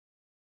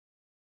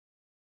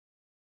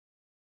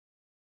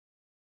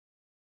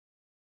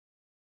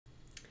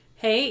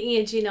Hey,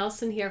 Angie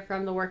Nelson here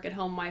from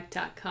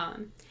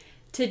theworkathomelife.com.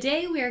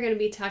 Today we are going to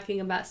be talking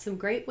about some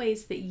great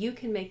ways that you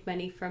can make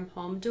money from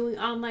home doing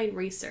online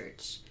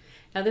research.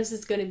 Now this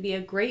is going to be a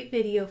great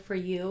video for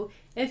you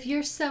if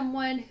you're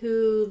someone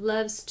who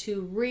loves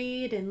to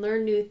read and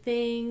learn new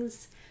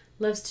things,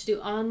 loves to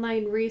do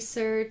online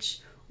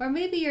research, or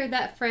maybe you're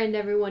that friend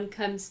everyone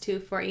comes to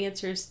for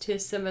answers to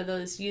some of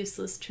those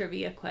useless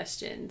trivia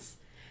questions.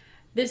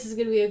 This is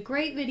going to be a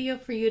great video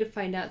for you to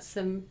find out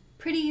some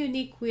pretty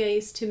unique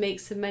ways to make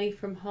some money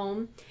from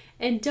home.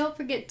 And don't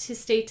forget to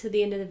stay to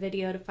the end of the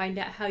video to find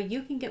out how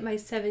you can get my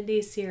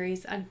 7-day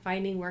series on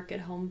finding work at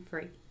home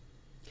free.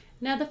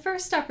 Now the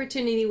first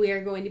opportunity we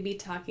are going to be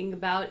talking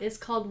about is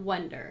called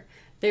Wonder.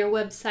 Their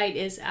website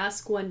is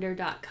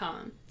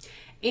askwonder.com.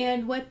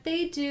 And what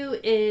they do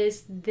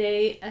is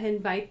they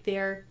invite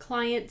their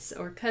clients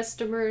or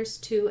customers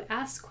to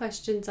ask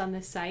questions on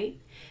the site.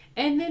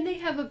 And then they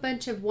have a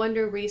bunch of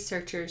Wonder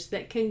researchers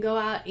that can go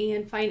out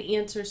and find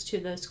answers to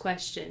those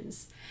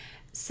questions.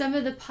 Some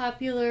of the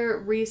popular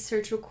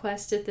research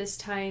requests at this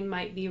time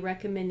might be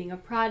recommending a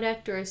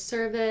product or a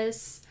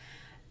service,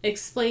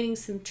 explaining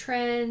some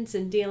trends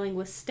and dealing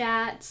with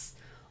stats,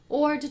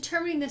 or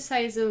determining the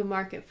size of a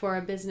market for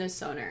a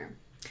business owner.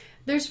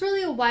 There's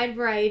really a wide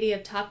variety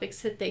of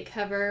topics that they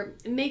cover,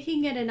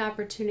 making it an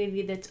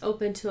opportunity that's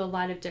open to a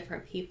lot of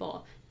different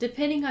people,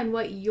 depending on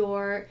what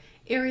your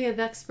area of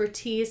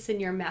expertise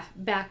and your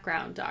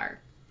background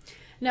are.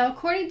 Now,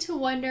 according to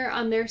Wonder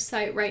on their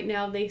site right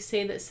now, they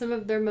say that some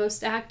of their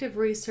most active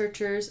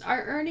researchers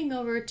are earning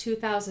over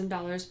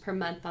 $2,000 per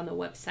month on the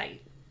website.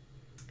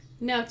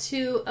 Now,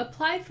 to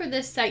apply for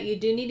this site, you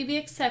do need to be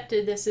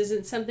accepted. This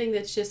isn't something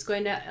that's just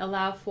going to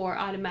allow for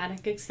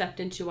automatic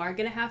acceptance. You are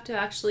going to have to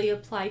actually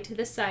apply to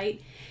the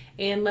site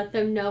and let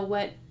them know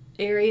what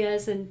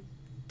areas and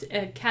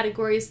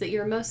categories that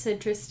you're most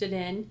interested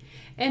in.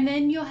 And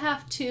then you'll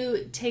have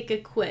to take a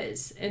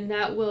quiz, and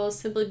that will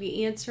simply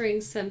be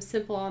answering some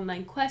simple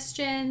online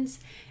questions.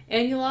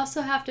 And you'll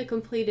also have to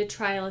complete a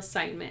trial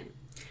assignment.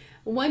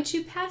 Once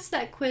you pass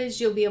that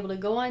quiz, you'll be able to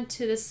go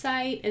onto the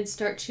site and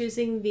start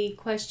choosing the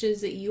questions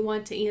that you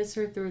want to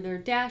answer through their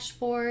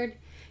dashboard.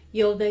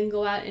 You'll then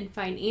go out and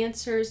find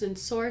answers and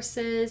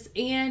sources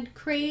and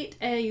create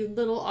a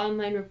little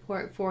online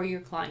report for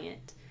your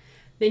client.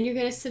 Then you're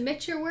going to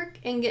submit your work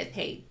and get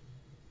paid.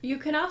 You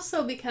can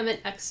also become an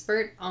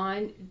expert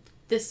on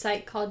this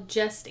site called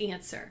Just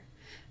Answer.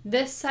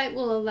 This site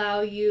will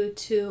allow you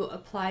to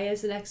apply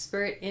as an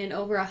expert in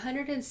over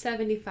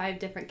 175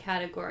 different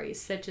categories,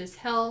 such as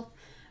health,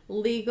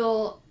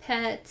 legal,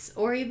 pets,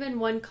 or even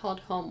one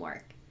called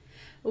homework.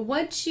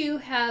 Once you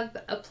have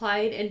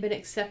applied and been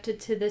accepted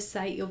to this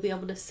site, you'll be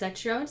able to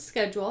set your own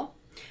schedule,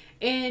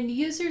 and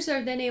users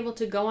are then able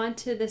to go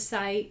onto the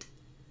site,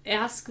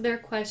 ask their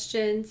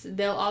questions.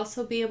 They'll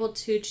also be able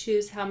to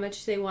choose how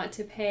much they want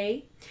to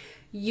pay.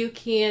 You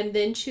can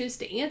then choose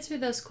to answer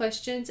those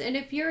questions, and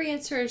if your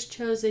answer is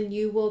chosen,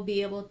 you will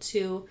be able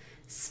to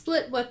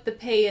split what the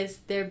pay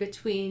is there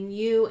between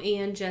you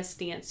and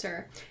Just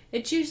Answer.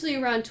 It's usually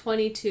around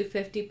 20 to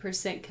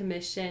 50%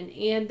 commission,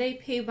 and they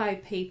pay by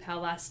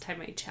PayPal last time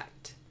I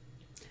checked.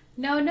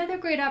 Now, another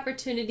great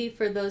opportunity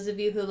for those of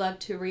you who love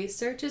to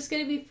research is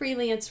going to be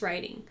freelance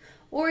writing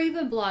or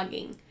even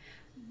blogging.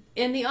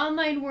 In the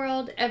online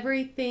world,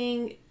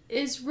 everything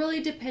is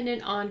really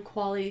dependent on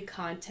quality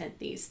content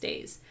these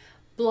days.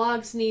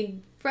 Blogs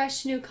need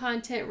fresh new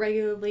content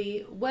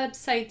regularly.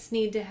 Websites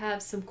need to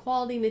have some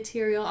quality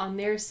material on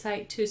their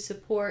site to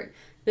support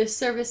the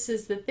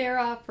services that they're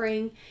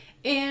offering.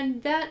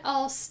 And that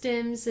all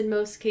stems in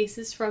most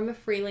cases from a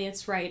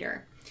freelance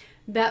writer.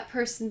 That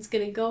person's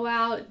going to go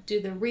out,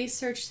 do the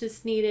research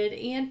that's needed,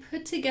 and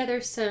put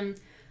together some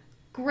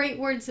great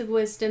words of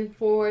wisdom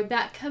for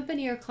that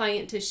company or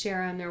client to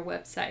share on their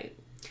website.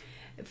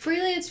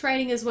 Freelance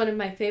writing is one of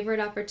my favorite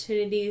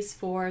opportunities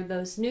for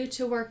those new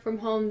to work from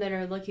home that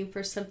are looking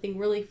for something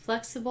really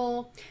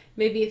flexible.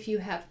 Maybe if you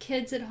have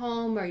kids at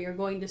home or you're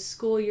going to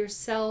school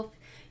yourself,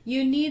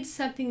 you need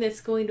something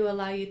that's going to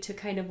allow you to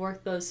kind of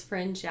work those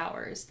fringe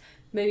hours.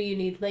 Maybe you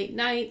need late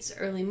nights,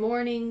 early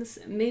mornings.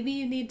 Maybe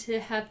you need to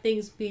have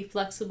things be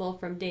flexible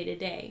from day to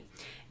day.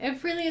 And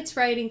freelance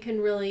writing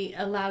can really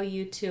allow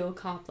you to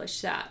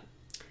accomplish that.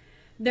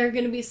 There are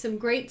going to be some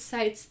great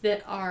sites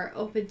that are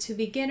open to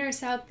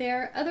beginners out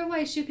there.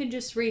 Otherwise, you can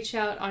just reach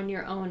out on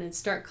your own and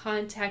start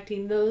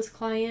contacting those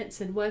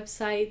clients and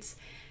websites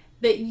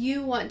that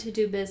you want to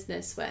do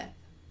business with.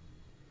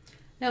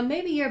 Now,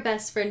 maybe your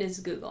best friend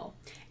is Google.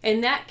 In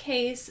that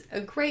case,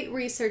 a great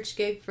research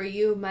gig for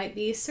you might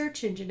be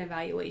search engine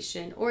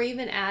evaluation or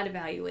even ad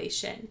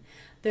evaluation.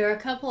 There are a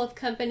couple of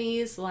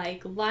companies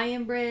like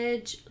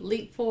Lionbridge,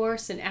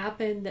 LeapForce, and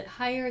Appen that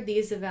hire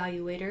these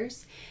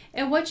evaluators.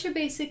 And what you're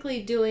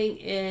basically doing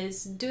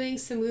is doing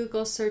some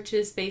Google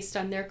searches based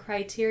on their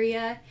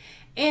criteria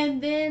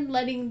and then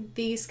letting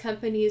these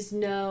companies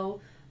know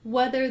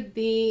whether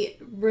the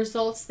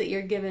results that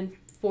you're given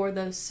for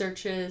those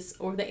searches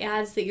or the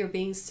ads that you're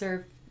being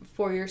served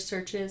for your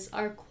searches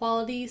are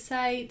quality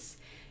sites,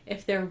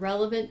 if they're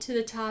relevant to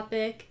the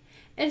topic,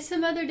 and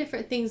some other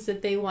different things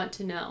that they want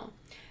to know.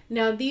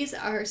 Now, these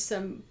are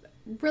some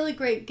really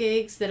great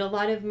gigs that a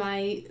lot of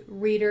my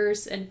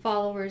readers and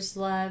followers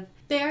love.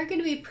 They are going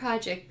to be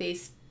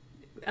project-based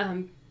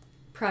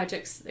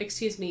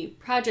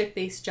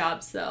project-based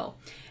jobs though.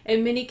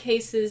 In many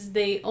cases,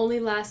 they only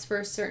last for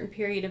a certain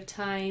period of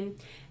time,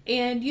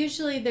 and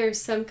usually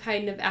there's some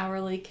kind of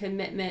hourly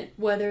commitment,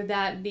 whether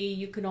that be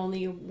you can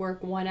only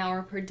work 1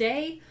 hour per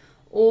day,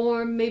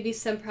 or maybe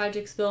some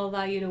projects will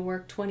allow you to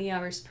work 20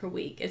 hours per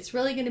week. It's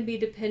really going to be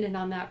dependent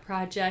on that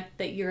project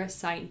that you're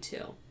assigned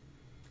to.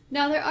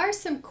 Now, there are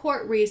some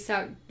court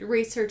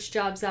research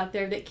jobs out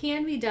there that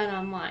can be done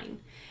online.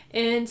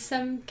 In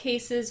some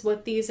cases,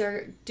 what these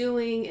are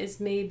doing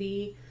is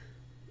maybe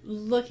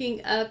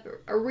looking up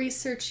or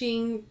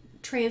researching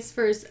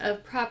transfers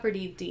of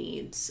property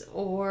deeds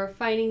or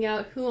finding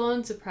out who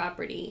owns a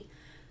property.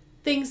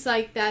 Things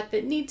like that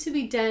need to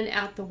be done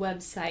at the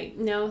website.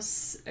 Now,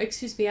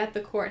 at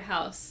the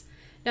courthouse.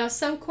 Now,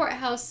 some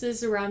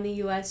courthouses around the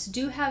U.S.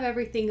 do have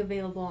everything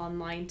available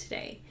online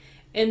today.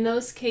 In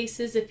those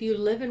cases, if you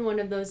live in one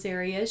of those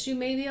areas, you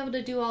may be able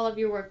to do all of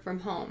your work from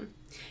home.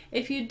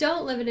 If you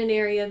don't live in an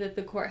area that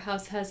the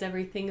courthouse has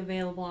everything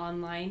available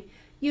online,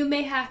 you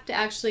may have to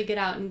actually get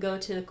out and go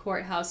to the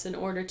courthouse in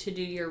order to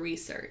do your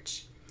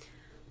research.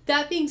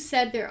 That being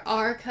said, there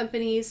are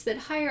companies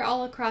that hire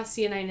all across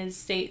the United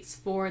States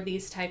for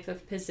these type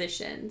of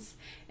positions.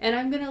 And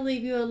I'm going to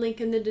leave you a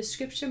link in the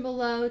description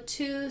below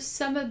to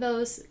some of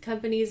those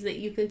companies that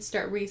you can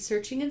start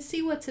researching and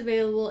see what's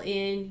available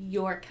in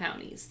your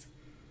counties.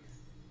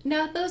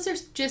 Now, those are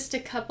just a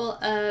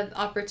couple of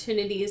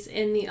opportunities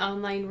in the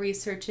online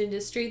research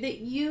industry that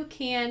you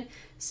can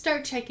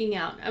start checking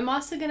out. I'm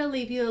also going to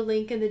leave you a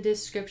link in the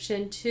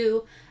description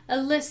to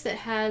a list that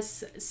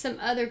has some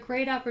other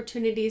great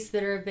opportunities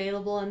that are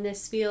available in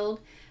this field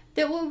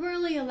that will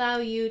really allow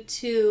you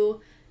to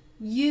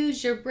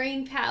use your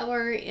brain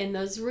power and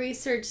those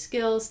research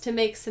skills to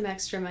make some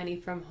extra money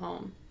from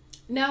home.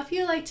 Now, if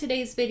you like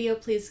today's video,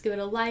 please give it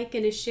a like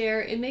and a share,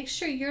 and make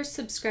sure you're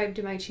subscribed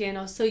to my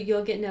channel so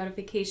you'll get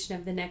notification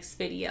of the next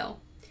video.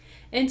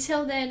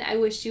 Until then, I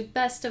wish you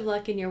best of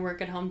luck in your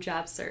work at home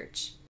job search.